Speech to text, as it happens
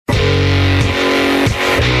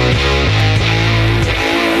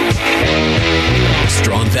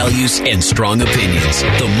values, and strong opinions.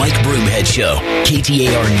 The Mike Broomhead Show,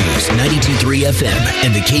 KTAR News, 92.3 FM,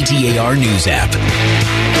 and the KTAR News app.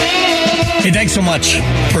 Hey, thanks so much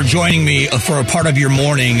for joining me for a part of your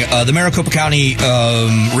morning. The Maricopa County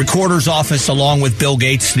Recorder's Office, along with Bill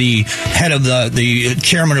Gates, the head of the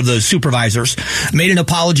chairman of the supervisors, made an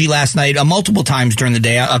apology last night multiple times during the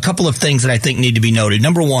day. A couple of things that I think need to be noted.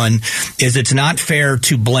 Number one is it's not fair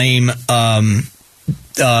to blame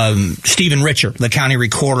Stephen Richer, the county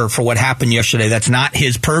recorder, for what happened yesterday. That's not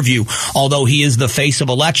his purview, although he is the face of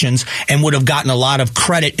elections and would have gotten a lot of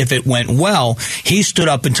credit if it went well. He stood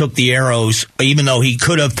up and took the arrows, even though he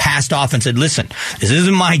could have passed off and said, listen, this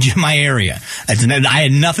isn't my area. I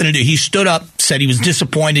had nothing to do. He stood up, said he was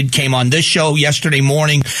disappointed, came on this show yesterday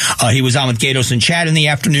morning. He was on with Gatos and Chad in the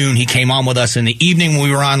afternoon. He came on with us in the evening when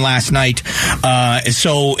we were on last night.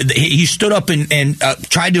 So he stood up and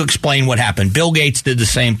tried to explain what happened. Bill Gates did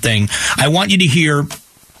the same thing. I want you to hear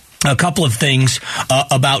a couple of things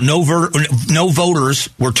about no voters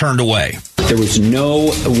were turned away. There was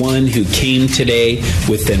no one who came today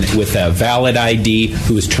with a valid ID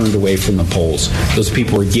who was turned away from the polls. Those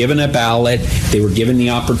people were given a ballot. They were given the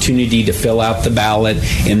opportunity to fill out the ballot.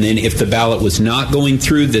 And then if the ballot was not going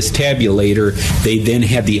through this tabulator, they then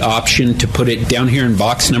had the option to put it down here in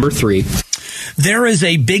box number 3. There is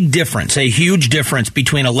a big difference, a huge difference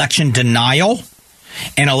between election denial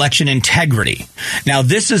and election integrity. Now,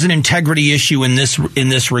 this is an integrity issue in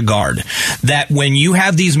this regard, that when you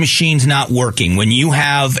have these machines not working, when you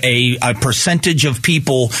have a percentage of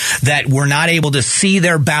people that were not able to see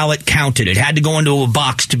their ballot counted, it had to go into a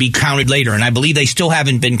box to be counted later, and I believe they still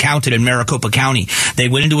haven't been counted in Maricopa County. They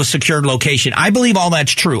went into a secured location. I believe all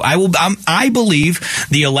that's true. I believe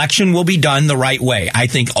the election will be done the right way. I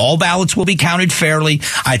think all ballots will be counted fairly.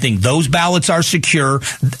 I think those ballots are secure.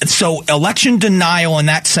 So election denial in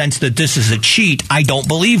that sense that this is a cheat, I don't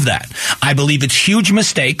believe that. I believe it's huge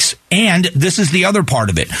mistakes, and this is the other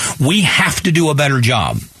part of it. We have to do a better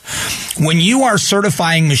job. When you are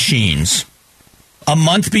certifying machines a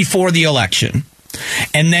month before the election,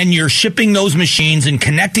 and then you're shipping those machines and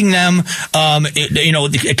connecting them,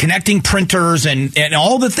 connecting printers and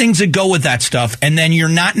all the things that go with that stuff, and then you're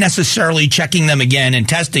not necessarily checking them again and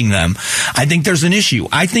testing them, I think there's an issue.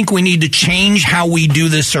 I think we need to change how we do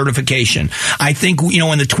this certification. I think,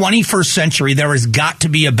 in the 21st century, there has got to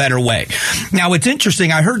be a better way. Now, it's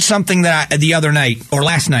interesting. I heard something that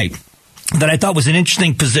last night, that I thought was an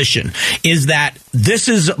interesting position, is that this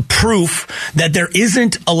is proof that there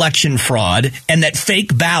isn't election fraud and that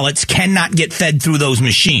fake ballots cannot get fed through those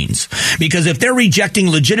machines. Because if they're rejecting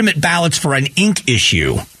legitimate ballots for an ink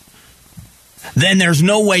issue, then there's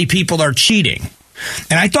no way people are cheating.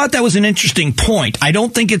 And I thought that was an interesting point. I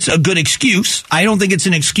don't think it's a good excuse. I don't think it's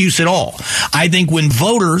an excuse at all. I think when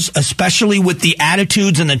voters, especially with the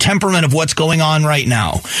attitudes and the temperament of what's going on right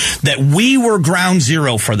now, that we were ground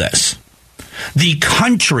zero for this. The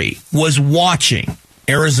country was watching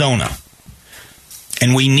Arizona,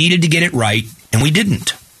 and we needed to get it right, and we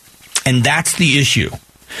didn't. And that's the issue.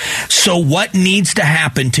 So what needs to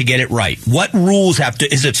happen to get it right? What rules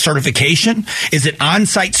is it certification? Is it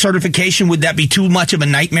on-site certification? Would that be too much of a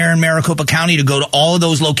nightmare in Maricopa County to go to all of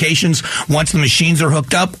those locations once the machines are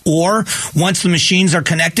hooked up? Or once the machines are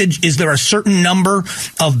connected, is there a certain number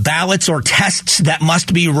of ballots or tests that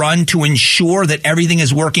must be run to ensure that everything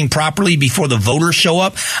is working properly before the voters show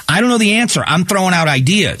up? I don't know the answer. I'm throwing out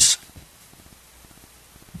ideas.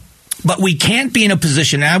 But we can't be in a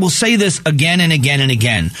position, and I will say this again and again and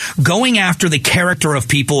again, going after the character of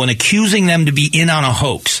people and accusing them to be in on a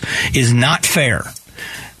hoax is not fair.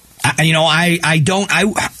 I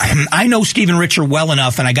know Stephen Richer well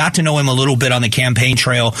enough, and I got to know him a little bit on the campaign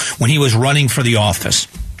trail when he was running for the office.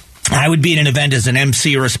 I would be at an event as an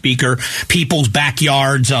MC or a speaker, people's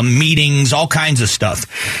backyards, meetings, all kinds of stuff.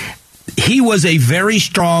 He was a very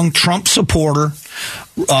strong Trump supporter,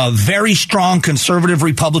 a very strong conservative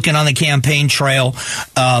Republican on the campaign trail,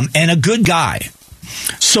 and a good guy.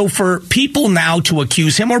 So for people now to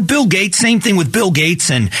accuse him, or Bill Gates, same thing with Bill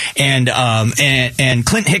Gates and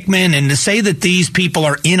Clint Hickman, and to say that these people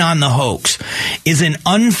are in on the hoax is an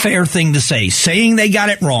unfair thing to say. Saying they got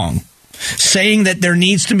it wrong, saying that there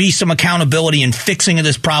needs to be some accountability in fixing of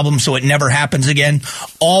this problem so it never happens again,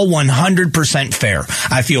 all 100% fair.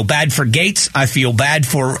 I feel bad for Gates. I feel bad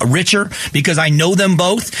for Richer because I know them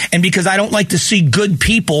both and because I don't like to see good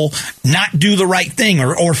people not do the right thing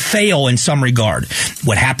or fail in some regard.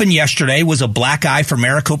 What happened yesterday was a black eye for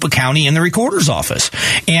Maricopa County in the recorder's office.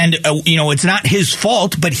 And, it's not his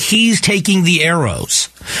fault, but he's taking the arrows.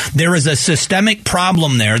 There is a systemic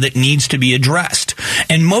problem there that needs to be addressed.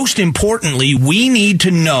 And most importantly, we need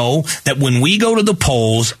to know that when we go to the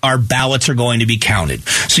polls, our ballots are going to be counted.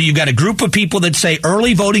 So you've got a group of people that say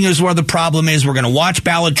early voting is where the problem is. We're going to watch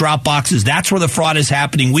ballot drop boxes. That's where the fraud is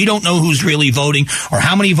happening. We don't know who's really voting or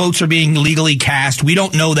how many votes are being legally cast. We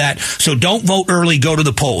don't know that. So don't vote early. Go to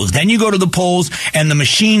the polls. Then you go to the polls and the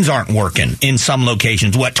machines aren't working in some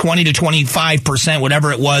locations. 20 to 25%,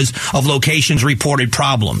 whatever it was, of locations reported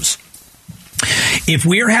problems. If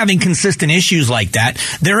we're having consistent issues like that,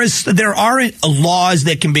 there are laws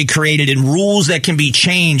that can be created and rules that can be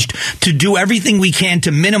changed to do everything we can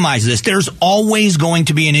to minimize this. There's always going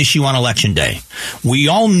to be an issue on Election Day. We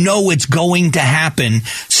all know it's going to happen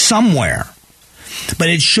somewhere. But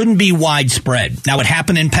it shouldn't be widespread. Now, it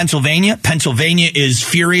happened in Pennsylvania. Pennsylvania is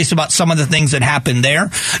furious about some of the things that happened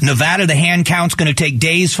there. Nevada, the hand count's going to take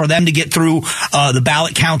days for them to get through the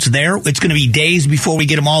ballot counts there. It's going to be days before we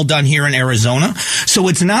get them all done here in Arizona. So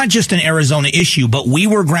it's not just an Arizona issue, but we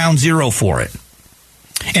were ground zero for it.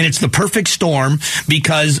 And it's the perfect storm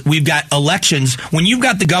because we've got elections. When you've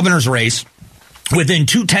got the governor's race within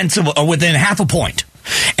within half a point,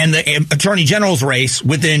 and the attorney general's race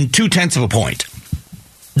within 0.2 of a point.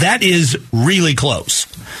 That is really close.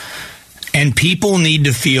 And people need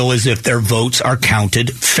to feel as if their votes are counted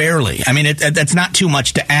fairly. I mean, that's not too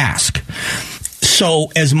much to ask. So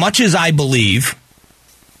as much as I believe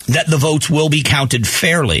that the votes will be counted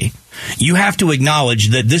fairly, you have to acknowledge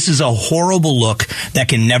that this is a horrible look that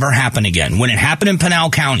can never happen again. When it happened in Pinal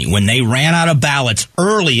County, when they ran out of ballots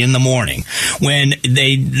early in the morning, when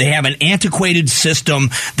they have an antiquated system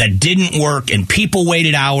that didn't work and people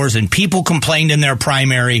waited hours and people complained in their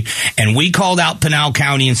primary, and we called out Pinal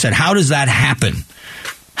County and said, how does that happen?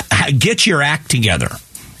 Get your act together.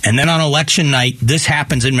 And then on election night, this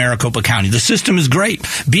happens in Maricopa County. The system is great.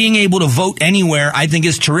 Being able to vote anywhere, I think,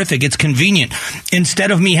 is terrific. It's convenient. Instead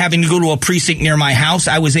of me having to go to a precinct near my house,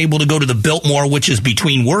 I was able to go to the Biltmore, which is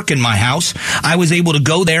between work and my house. I was able to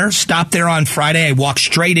go there, stop there on Friday. I walked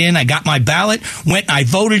straight in. I got my ballot, went, I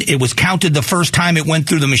voted. It was counted the first time it went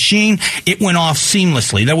through the machine. It went off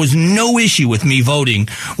seamlessly. There was no issue with me voting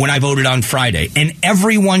when I voted on Friday. And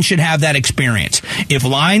everyone should have that experience. If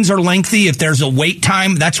lines are lengthy, if there's a wait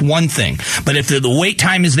time, that's one thing. But if the wait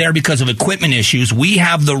time is there because of equipment issues, we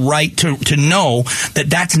have the right to know that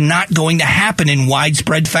that's not going to happen in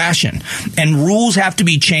widespread fashion. And rules have to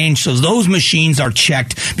be changed so those machines are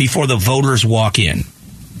checked before the voters walk in.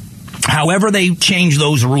 However they change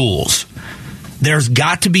those rules, there's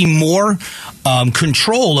got to be more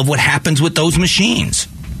control of what happens with those machines.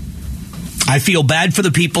 I feel bad for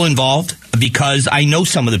the people involved because I know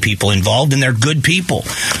some of the people involved, and they're good people.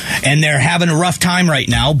 And they're having a rough time right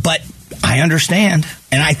now, but I understand,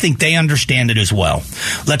 and I think they understand it as well.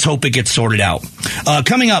 Let's hope it gets sorted out.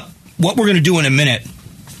 Coming up, what we're going to do in a minute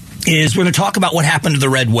is we're going to talk about what happened to the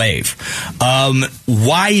red wave.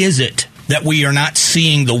 Why is it that we are not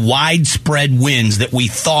seeing the widespread wins that we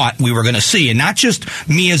thought we were going to see? And not just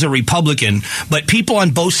me as a Republican, but people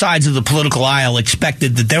on both sides of the political aisle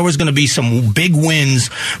expected that there was going to be some big wins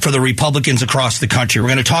for the Republicans across the country. We're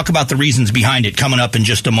going to talk about the reasons behind it coming up in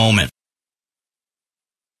just a moment.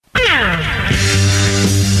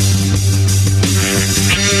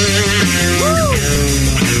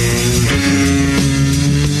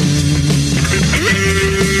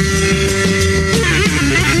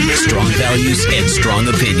 Values and strong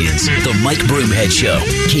opinions. The Mike Broomhead Show.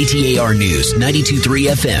 KTAR News, 92.3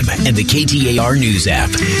 FM, and the KTAR News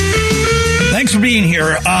app. Thanks for being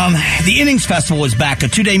here. The Innings Festival is back. A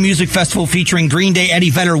 2-day music festival featuring Green Day, Eddie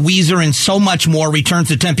Vedder, Weezer, and so much more returns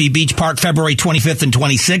to Tempe Beach Park February 25th and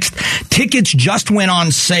 26th. Tickets just went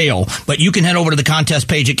on sale, but you can head over to the contest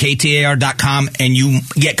page at KTAR.com and you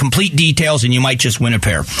get complete details, and you might just win a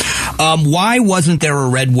pair. Why wasn't there a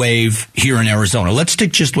red wave here in Arizona? Let's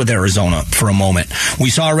stick just with Arizona for a moment. We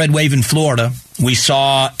saw a red wave in Florida. We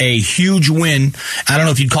saw a huge win. I don't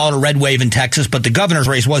know if you'd call it a red wave in Texas, but the governor's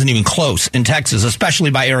race wasn't even close in Texas, especially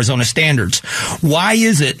by Arizona standards. Why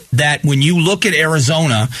is it that when you look at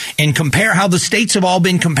Arizona and compare how the states have all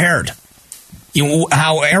been compared,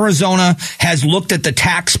 how Arizona has looked at the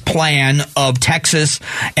tax plan of Texas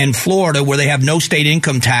and Florida, where they have no state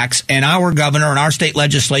income tax, and our governor and our state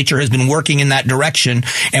legislature has been working in that direction,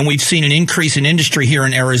 and we've seen an increase in industry here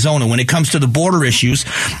in Arizona. When it comes to the border issues,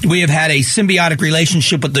 we have had a symbiotic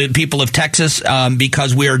relationship with the people of Texas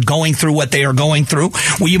because we are going through what they are going through.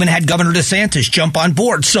 We even had Governor DeSantis jump on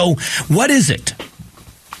board. So what is it?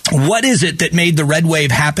 What is it that made the red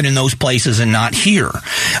wave happen in those places and not here?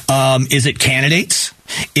 Is it candidates?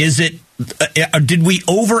 Is it? Did we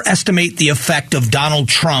overestimate the effect of Donald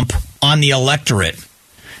Trump on the electorate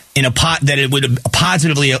that it would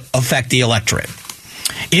positively affect the electorate?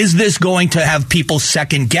 Is this going to have people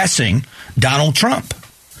second guessing Donald Trump?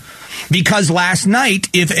 Because last night,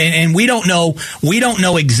 and we don't know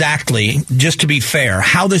exactly, just to be fair,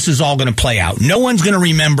 how this is all going to play out. No one's going to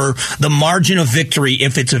remember the margin of victory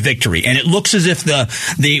if it's a victory, and it looks as if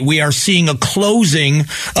we are seeing a closing,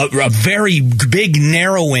 a very big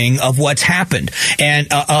narrowing of what's happened, and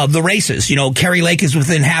the races. Kerry Lake is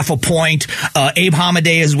within half a point. Abe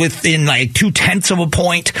Hamadeh is within like 0.2 of a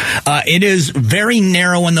point. It is very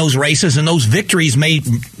narrow in those races, and those victories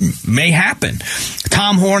may happen.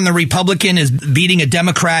 Tom Horn, the Republican, is beating a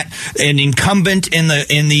Democrat, an incumbent in the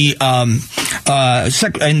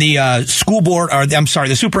school board, or I'm sorry,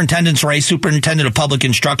 the superintendent's race, superintendent of public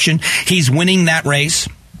instruction. He's winning that race.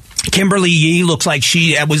 Kimberly Yee looks like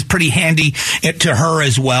she was pretty handy to her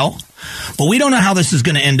as well. But we don't know how this is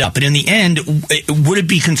going to end up. And in the end, would it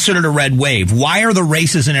be considered a red wave? Why are the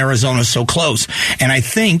races in Arizona so close? And I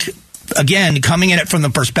think, again, coming at it from the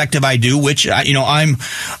perspective I do, which, I'm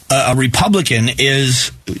a Republican,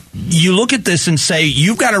 is you look at this and say,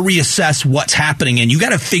 you've got to reassess what's happening and you got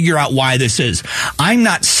to figure out why this is. I'm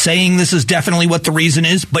not saying this is definitely what the reason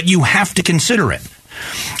is, but you have to consider it.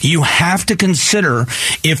 You have to consider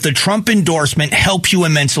if the Trump endorsement helped you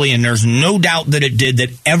immensely, and there's no doubt that it did, that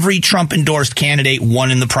every Trump-endorsed candidate won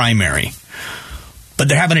in the primary. But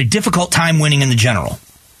they're having a difficult time winning in the general.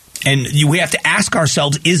 And we have to ask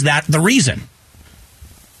ourselves, is that the reason?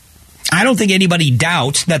 I don't think anybody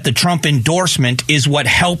doubts that the Trump endorsement is what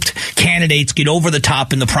helped candidates get over the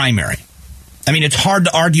top in the primary. I mean, it's hard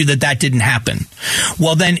to argue that didn't happen.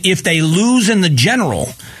 Well, then, if they lose in the general,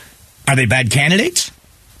 are they bad candidates?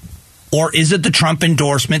 Or is it the Trump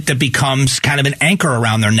endorsement that becomes kind of an anchor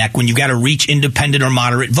around their neck when you got to reach independent or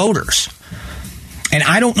moderate voters? And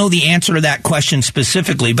I don't know the answer to that question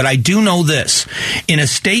specifically, but I do know this. In a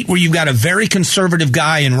state where you've got a very conservative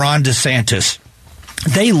guy in Ron DeSantis,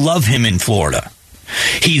 they love him in Florida.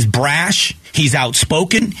 He's brash. He's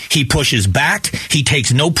outspoken. He pushes back. He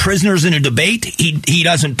takes no prisoners in a debate. He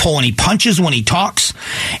doesn't pull any punches when he talks.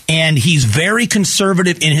 And he's very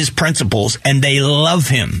conservative in his principles, and they love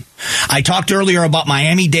him. I talked earlier about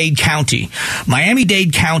Miami-Dade County.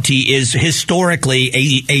 Miami-Dade County is historically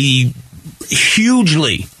a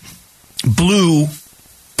hugely blue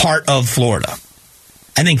part of Florida.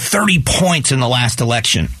 I think 30 points in the last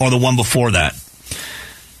election, or the one before that.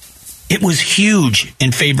 It was huge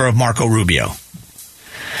in favor of Marco Rubio.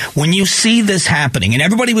 When you see this happening, and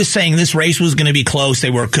everybody was saying this race was going to be close, they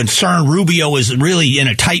were concerned Rubio was really in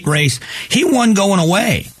a tight race. He won going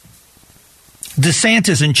away.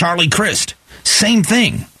 DeSantis and Charlie Crist, same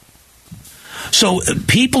thing. So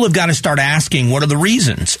people have got to start asking, what are the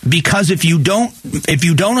reasons? Because if you don't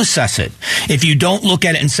assess it, if you don't look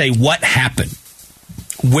at it and say, what happened?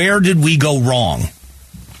 Where did we go wrong?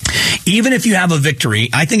 Even if you have a victory,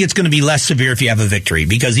 I think it's going to be less severe if you have a victory,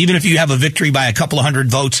 because even if you have a victory by a couple of hundred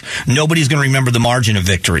votes, nobody's going to remember the margin of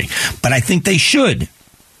victory. But I think they should.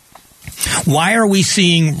 Why are we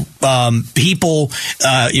seeing people,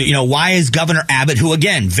 why is Governor Abbott, who,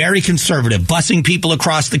 again, very conservative, busing people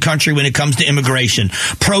across the country when it comes to immigration,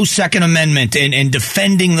 pro-Second Amendment and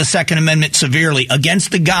defending the Second Amendment severely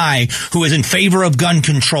against the guy who is in favor of gun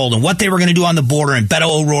control and what they were going to do on the border and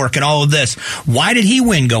Beto O'Rourke and all of this? Why did he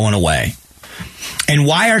win going away? And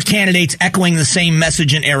why are candidates echoing the same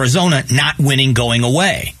message in Arizona, not winning going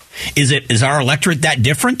away? Is our electorate that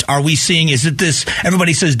different? Are we seeing, is it this,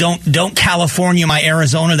 everybody says, don't California my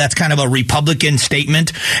Arizona. That's kind of a Republican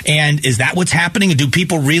statement. And is that what's happening? Do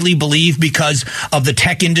people really believe because of the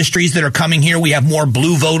tech industries that are coming here, we have more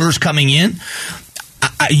blue voters coming in?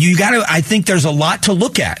 I think there's a lot to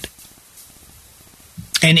look at.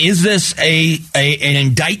 And is this an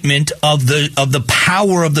indictment of the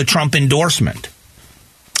power of the Trump endorsement?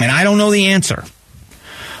 And I don't know the answer.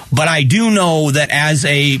 But I do know that as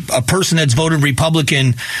a person that's voted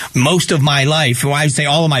Republican most of my life, well, I would say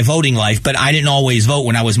all of my voting life, but I didn't always vote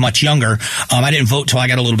when I was much younger. I didn't vote till I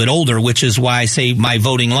got a little bit older, which is why I say my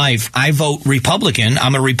voting life. I vote Republican.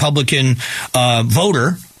 I'm a Republican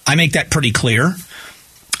voter. I make that pretty clear.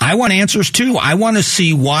 I want answers, too. I want to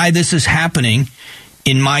see why this is happening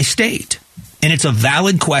in my state. And it's a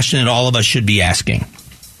valid question that all of us should be asking.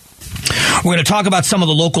 We're going to talk about some of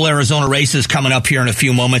the local Arizona races coming up here in a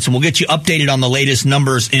few moments, and we'll get you updated on the latest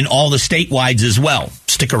numbers in all the statewide as well.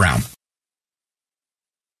 Stick around.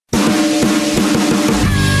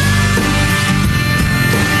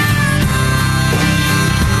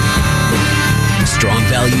 Strong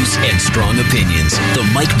values news and strong opinions. The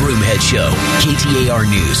Mike Broomhead Show, KTAR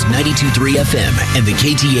News, 92.3 FM, and the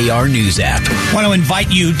KTAR News app. I want to invite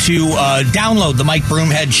you to download the Mike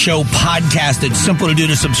Broomhead Show podcast. It's simple to do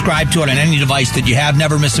to subscribe to it on any device that you have.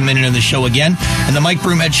 Never miss a minute of the show again. And the Mike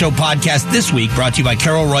Broomhead Show podcast this week brought to you by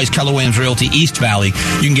Carol Royce, Keller Williams Realty, East Valley.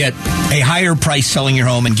 You can get a higher price selling your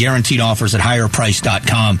home and guaranteed offers at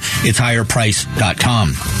higherprice.com. It's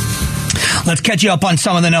higherprice.com. Let's catch you up on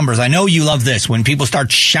some of the numbers. I know you love this when people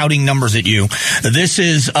start shouting numbers at you. This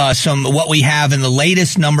is what we have in the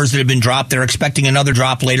latest numbers that have been dropped. They're expecting another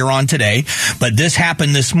drop later on today, but this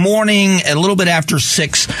happened this morning a little bit after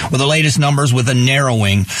 6 with the latest numbers with a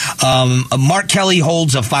narrowing. Mark Kelly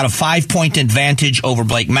holds about a 5-point advantage over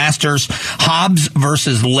Blake Masters. Hobbs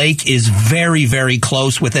versus Lake is very, very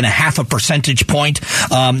close, within a half a percentage point.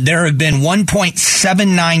 There have been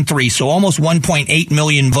 1.793, so almost 1.8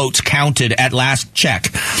 million votes counted at last check.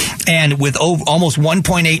 And with almost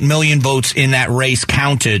 1.8 million votes in that race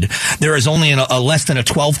counted, there is only a less than a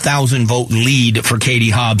 12,000 vote lead for Katie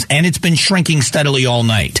Hobbs, and it's been shrinking steadily all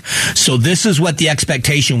night. So this is what the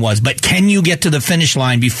expectation was. But can you get to the finish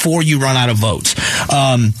line before you run out of votes?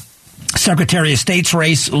 Secretary of State's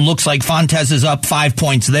race looks like Fontes is up 5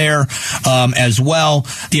 points there as well.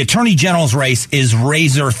 The Attorney General's race is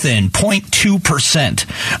razor thin,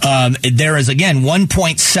 0.2%. There is, again,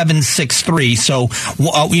 1.763, so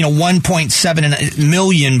 1.7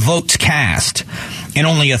 million votes cast, and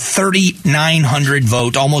only a 3,900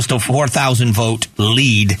 vote, almost a 4,000 vote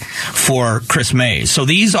lead for Chris Mays. So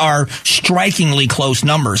these are strikingly close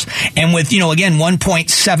numbers. And with, again,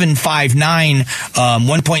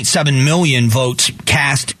 1.7 million votes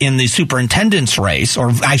cast in the superintendent's race, or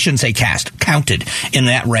I shouldn't say cast, counted in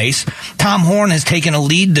that race, Tom Horn has taken a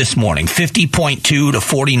lead this morning, 50.2 to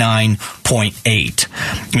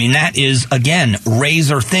 49.8. I mean, that is, again,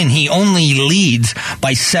 razor thin. He only leads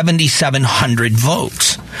by 7,700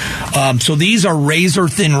 votes. So these are razor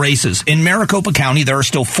thin races. In Maricopa County, there are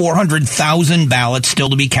still 400,000 ballots still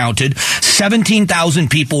to be counted. 17,000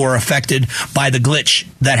 people were affected by the glitch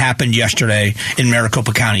that happened yesterday in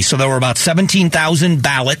Maricopa County. So there were about 17,000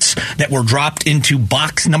 ballots that were dropped into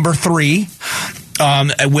box number 3.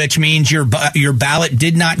 Which means your ballot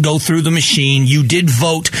did not go through the machine. You did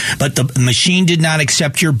vote, but the machine did not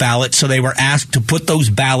accept your ballot, so they were asked to put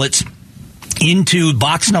those ballots into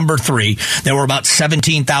box number 3. There were about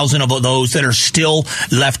 17,000 of those that are still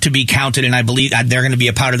left to be counted, and I believe they're going to be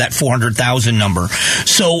a part of that 400,000 number.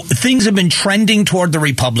 So things have been trending toward the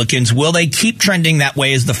Republicans. Will they keep trending that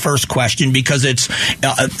way is the first question, because it's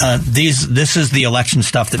this is the election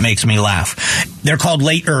stuff that makes me laugh. They're called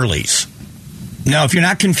late earlies. Now, if you're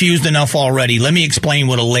not confused enough already, let me explain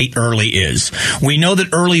what a late early is. We know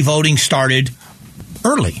that early voting started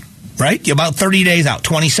early, right? About 30 days out,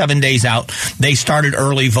 27 days out, they started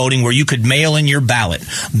early voting where you could mail in your ballot.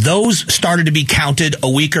 Those started to be counted a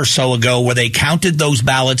week or so ago, where they counted those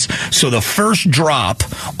ballots. So the first drop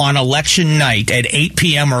on election night at 8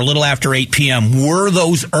 p.m. or a little after 8 p.m. were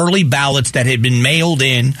those early ballots that had been mailed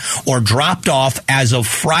in or dropped off as of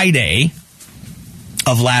Friday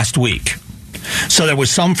of last week. So there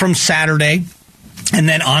was some from Saturday, and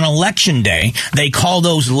then on Election Day, they call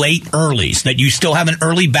those late earlies, that you still have an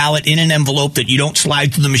early ballot in an envelope that you don't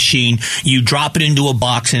slide through the machine. You drop it into a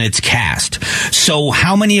box and it's cast. So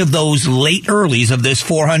how many of those late earlies of this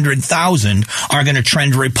 400,000 are going to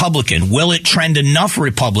trend Republican? Will it trend enough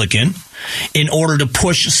Republican in order to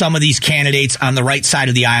push some of these candidates on the right side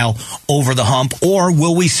of the aisle over the hump? Or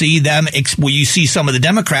will you see some of the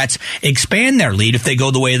Democrats expand their lead if they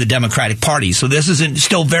go the way of the Democratic Party? So this is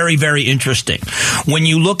still very, very interesting. When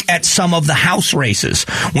you look at some of the House races,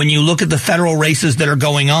 when you look at the federal races that are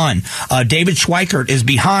going on, David Schweikert is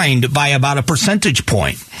behind by about a percentage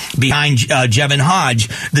point behind Jevin Hodge,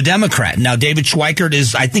 the Democrat. Now, David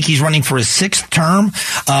Schweikert I think he's running for his 6th term.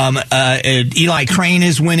 Eli Crane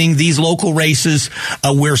is winning these local races.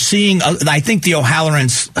 We're seeing, I think the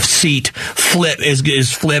O'Halloran's seat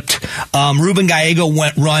is flipped. Ruben Gallego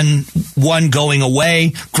won going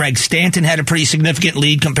away. Greg Stanton had a pretty significant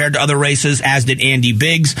lead compared to other races, as did Andy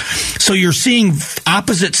Biggs. So you're seeing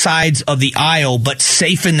opposite sides of the aisle, but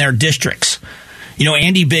safe in their districts.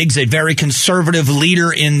 Andy Biggs, a very conservative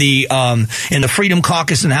leader in the Freedom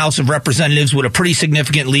Caucus in the House of Representatives, with a pretty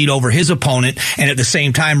significant lead over his opponent, and at the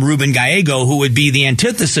same time, Ruben Gallego, who would be the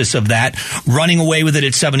antithesis of that, running away with it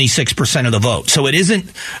at 76% of the vote. So it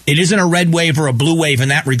isn't a red wave or a blue wave in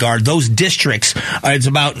that regard. Those districts,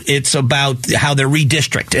 it's about how they're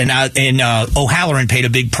redistricted, and O'Halloran paid a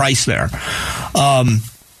big price there.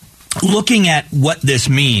 looking at what this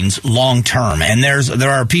means long term, and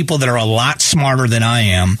there are people that are a lot smarter than I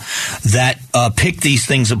am that pick these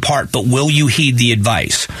things apart, but will you heed the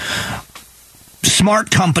advice? Smart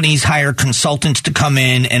companies hire consultants to come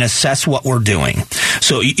in and assess what we're doing.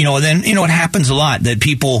 So, then it happens a lot that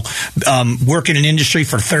people work in an industry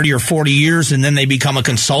for 30 or 40 years, and then they become a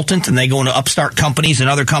consultant, and they go into upstart companies and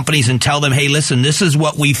other companies and tell them, hey, listen, this is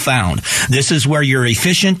what we found. This is where you're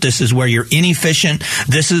efficient. This is where you're inefficient.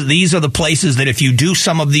 These are the places that if you do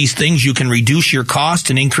some of these things, you can reduce your cost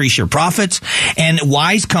and increase your profits. And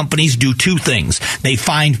wise companies do two things. They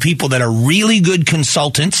find people that are really good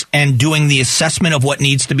consultants and doing the assessment of what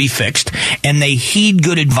needs to be fixed, and they heed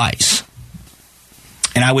good advice.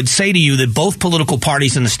 And I would say to you that both political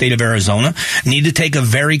parties in the state of Arizona need to take a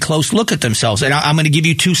very close look at themselves. And I'm going to give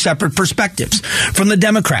you two separate perspectives. From the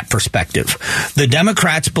Democrat perspective, the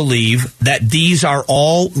Democrats believe that these are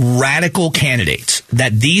all radical candidates,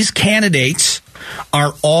 that these candidates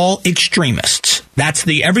are all extremists. That's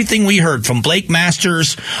everything we heard from Blake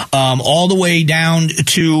Masters all the way down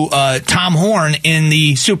to Tom Horn in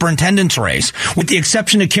the superintendent's race, with the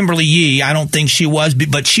exception of Kimberly Yee. I don't think she was,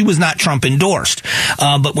 but she was not Trump endorsed.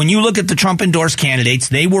 But when you look at the Trump endorsed candidates,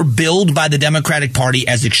 they were billed by the Democratic Party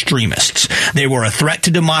as extremists. They were a threat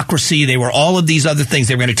to democracy. They were all of these other things.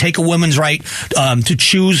 They were going to take a woman's right to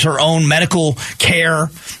choose her own medical care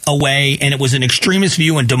away, and it was an extremist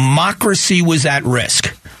view, and democracy was at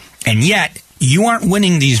risk. And yet, you aren't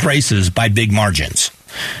winning these races by big margins.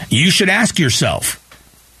 You should ask yourself,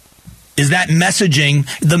 is that messaging,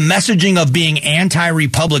 the messaging of being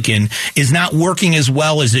anti-Republican, is not working as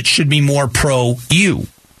well as it should be more pro-you?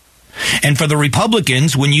 And for the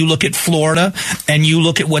Republicans, when you look at Florida and you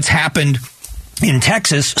look at what's happened in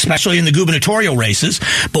Texas, especially in the gubernatorial races,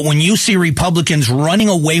 but when you see Republicans running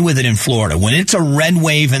away with it in Florida, when it's a red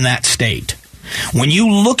wave in that state, when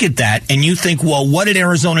you look at that and you think, well, what did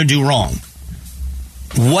Arizona do wrong?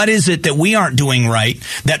 What is it that we aren't doing right,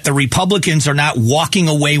 that the Republicans are not walking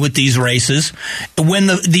away with these races when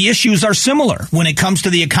the issues are similar? When it comes to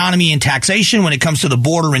the economy and taxation, when it comes to the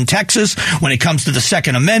border in Texas, when it comes to the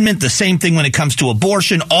Second Amendment, the same thing when it comes to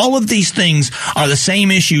abortion, all of these things are the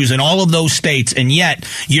same issues in all of those states. And yet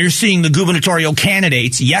you're seeing the gubernatorial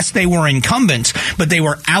candidates, yes, they were incumbents, but they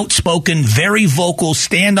were outspoken, very vocal,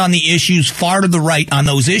 stand on the issues far to the right on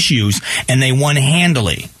those issues, and they won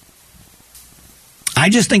handily. I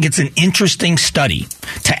just think it's an interesting study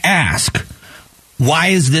to ask, why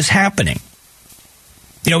is this happening?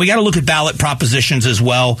 We got to look at ballot propositions as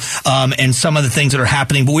well, and some of the things that are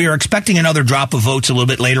happening, but we are expecting another drop of votes a little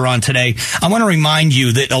bit later on today. I want to remind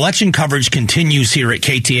you that election coverage continues here at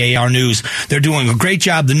KTAR News. They're doing a great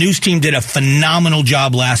job. The news team did a phenomenal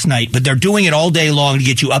job last night, but they're doing it all day long to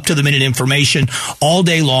get you up-to-the-minute information all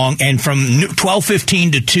day long. And from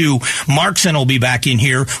 12:15 to 2, Markson will be back in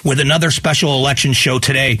here with another special election show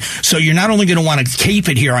today. So you're not only going to want to keep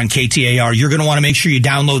it here on KTAR, you're going to want to make sure you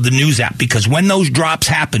download the news app, because when those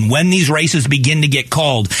drops happen, when these races begin to get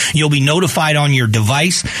called, you'll be notified on your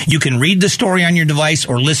device. You can read the story on your device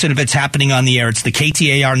or listen if it's happening on the air. It's the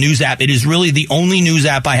KTAR News app. It is really the only news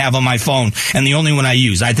app I have on my phone and the only one I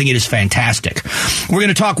use. I think it is fantastic. We're going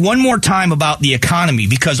to talk one more time about the economy,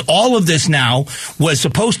 because all of this now was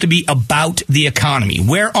supposed to be about the economy.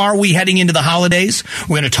 Where are we heading into the holidays?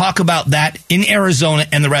 We're going to talk about that in Arizona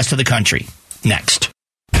and the rest of the country next.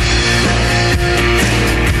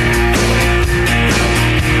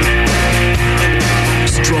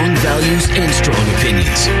 Strong values and strong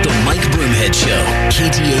opinions. The Mike Broomhead Show.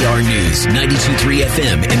 KTAR News, 92.3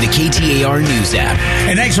 FM, and the KTAR News app.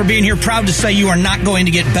 And thanks for being here. Proud to say you are not going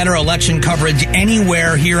to get better election coverage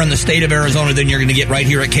anywhere here in the state of Arizona than you're going to get right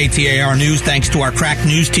here at KTAR News, thanks to our crack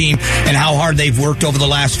news team and how hard they've worked over the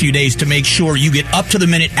last few days to make sure you get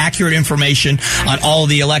up-to-the-minute, accurate information on all of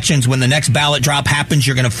the elections. When the next ballot drop happens,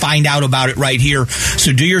 you're going to find out about it right here.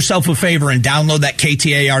 So do yourself a favor and download that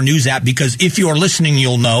KTAR News app, because if you're listening,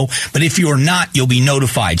 you'll know. But if you're not, you'll be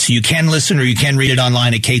notified. So you can listen or you can read it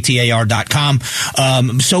online at KTAR.com.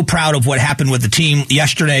 I'm so proud of what happened with the team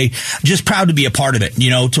yesterday. Just proud to be a part of it,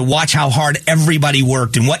 to watch how hard everybody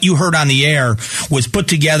worked. And what you heard on the air was put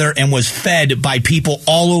together and was fed by people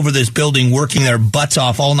all over this building working their butts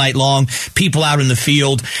off all night long, people out in the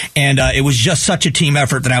field. And it was just such a team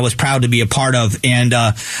effort that I was proud to be a part of. And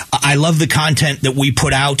I love the content that we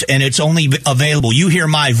put out, and it's only available. You hear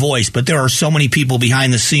my voice, but there are so many people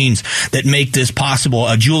behind the scenes that make this possible.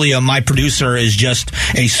 Julia, my producer, is just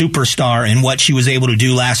a superstar in what she was able to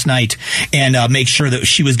do last night and make sure that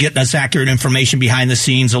she was getting us accurate information behind the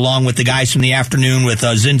scenes, along with the guys from the afternoon with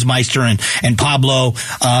Zinsmeister and Pablo.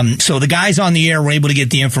 So the guys on the air were able to get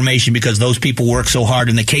the information because those people work so hard,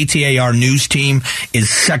 and the KTAR news team is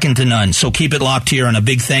second to none. So keep it locked here, and a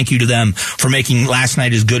big thank you to them for making last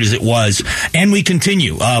night as good as it was. And we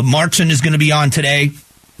continue. Martin is going to be on today.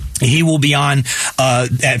 He will be on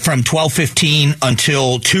from 12:15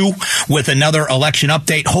 until 2 with another election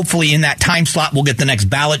update. Hopefully in that time slot, we'll get the next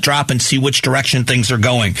ballot drop and see which direction things are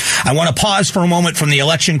going. I want to pause for a moment from the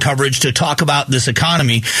election coverage to talk about this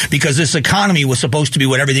economy, because this economy was supposed to be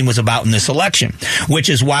what everything was about in this election, which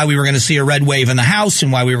is why we were going to see a red wave in the House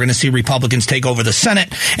and why we were going to see Republicans take over the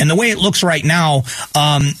Senate. And the way it looks right now,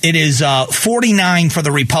 it is 49 for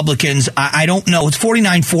the Republicans. I don't know. It's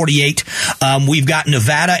 49-48. We've got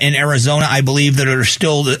Nevada and Arizona, I believe, that are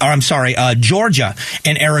still, Georgia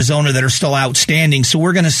and Arizona that are still outstanding. So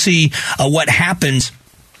we're going to see what happens.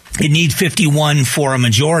 It needs 51 for a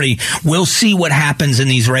majority. We'll see what happens in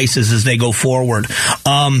these races as they go forward.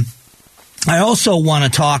 I also want to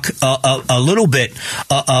talk a little bit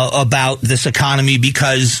about this economy,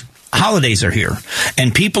 because holidays are here,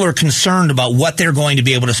 and people are concerned about what they're going to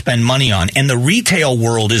be able to spend money on. And the retail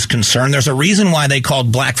world is concerned. There's a reason why they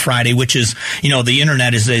called Black Friday, which is, the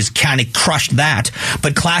internet is kind of crushed that.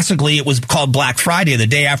 But classically, it was called Black Friday. The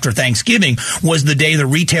day after Thanksgiving was the day the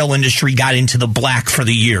retail industry got into the black for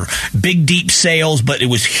the year. Big, deep sales, but it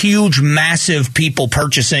was huge, massive people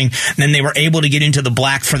purchasing. And then they were able to get into the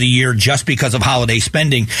black for the year just because of holiday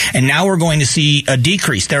spending. And now we're going to see a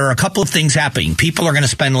decrease. There are a couple of things happening. People are going to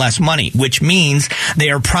spend less money, which means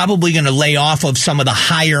they are probably going to lay off of some of the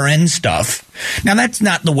higher end stuff. Now, that's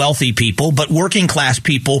not the wealthy people, but working class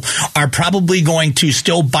people are probably going to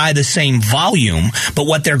still buy the same volume, but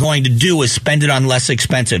what they're going to do is spend it on less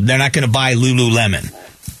expensive. They're not going to buy Lululemon.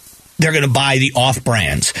 They're going to buy the off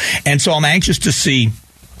brands. And so I'm anxious to see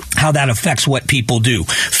how that affects what people do.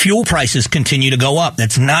 Fuel prices continue to go up.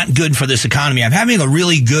 That's not good for this economy. I'm having a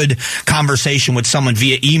really good conversation with someone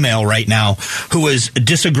via email right now who is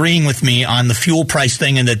disagreeing with me on the fuel price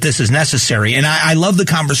thing and that this is necessary. And I love the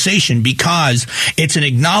conversation because it's an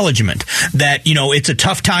acknowledgement that, it's a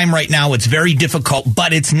tough time right now. It's very difficult,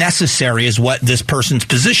 but it's necessary is what this person's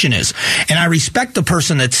position is. And I respect the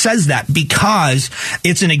person that says that because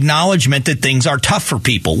it's an acknowledgement that things are tough for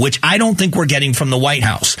people, which I don't think we're getting from the White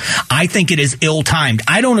House. I think it is ill-timed.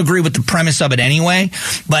 I don't agree with the premise of it anyway,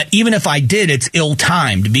 but even if I did, it's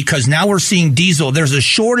ill-timed because now we're seeing diesel. There's a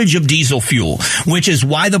shortage of diesel fuel, which is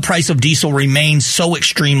why the price of diesel remains so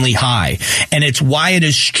extremely high. And it's why it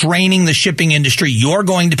is straining the shipping industry. You're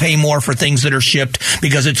going to pay more for things that are shipped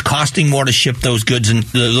because it's costing more to ship those goods and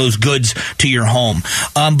those goods to your home.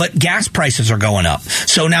 But gas prices are going up.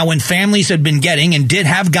 So now when families have been getting and did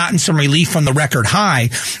have gotten some relief from the record high,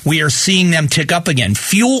 we are seeing them tick up again.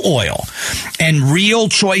 Fuel oil and real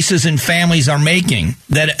choices in families are making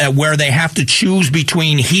that where they have to choose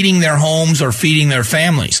between heating their homes or feeding their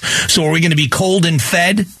families. So are we going to be cold and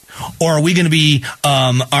fed, or are we going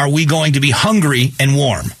to be hungry and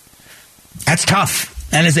warm? That's tough.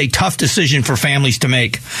 That is a tough decision for families to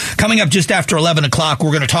make. Coming up just after 11 o'clock,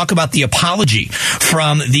 we're going to talk about the apology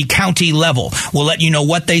from the county level. We'll let you know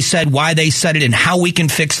what they said, why they said it, and how we can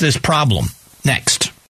fix this problem. Next.